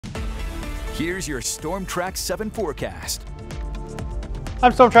Here's your Storm Track 7 forecast.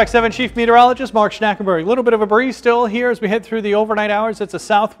 I'm Storm Track 7 Chief Meteorologist Mark Schnackenberg. A little bit of a breeze still here as we head through the overnight hours. It's a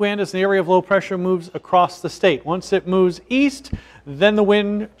south wind as the area of low pressure moves across the state. Once it moves east, then the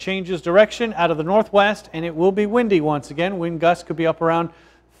wind changes direction out of the northwest, and it will be windy once again. Wind gusts could be up around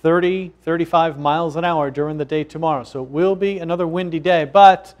 30, 35 miles an hour during the day tomorrow. So it will be another windy day,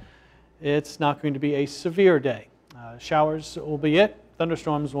 but it's not going to be a severe day. Showers will be it.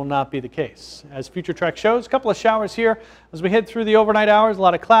 Thunderstorms will not be the case. As Future Track shows, a couple of showers here as we head through the overnight hours. A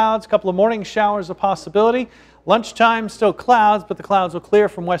lot of clouds, a couple of morning showers a possibility. Lunchtime, still clouds, but the clouds will clear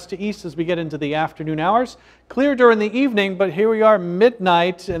from west to east as we get into the afternoon hours. Clear during the evening, but here we are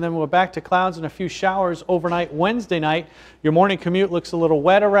midnight, and then we're back to clouds and a few showers overnight Wednesday night. Your morning commute looks a little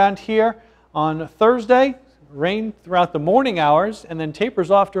wet around here. On Thursday, rain throughout the morning hours, and then tapers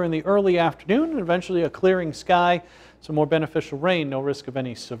off during the early afternoon, and eventually a clearing sky. Some more beneficial rain, no risk of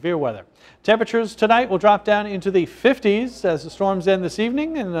any severe weather. Temperatures tonight will drop down into the 50s as the storms end this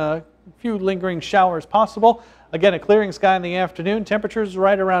evening, and a few lingering showers possible. Again, a clearing sky in the afternoon. Temperatures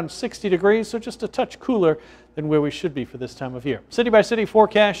right around 60 degrees, so just a touch cooler than where we should be for this time of year. City by city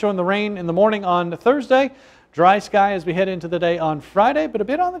forecast showing the rain in the morning on Thursday. Dry sky as we head into the day on Friday, but a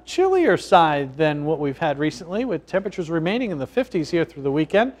bit on the chillier side than what we've had recently, with temperatures remaining in the 50s here through the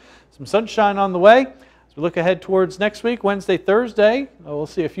weekend. Some sunshine on the way. As we look ahead towards next week, Wednesday, Thursday, we'll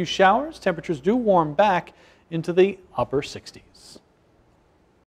see a few showers. Temperatures do warm back into the upper 60s.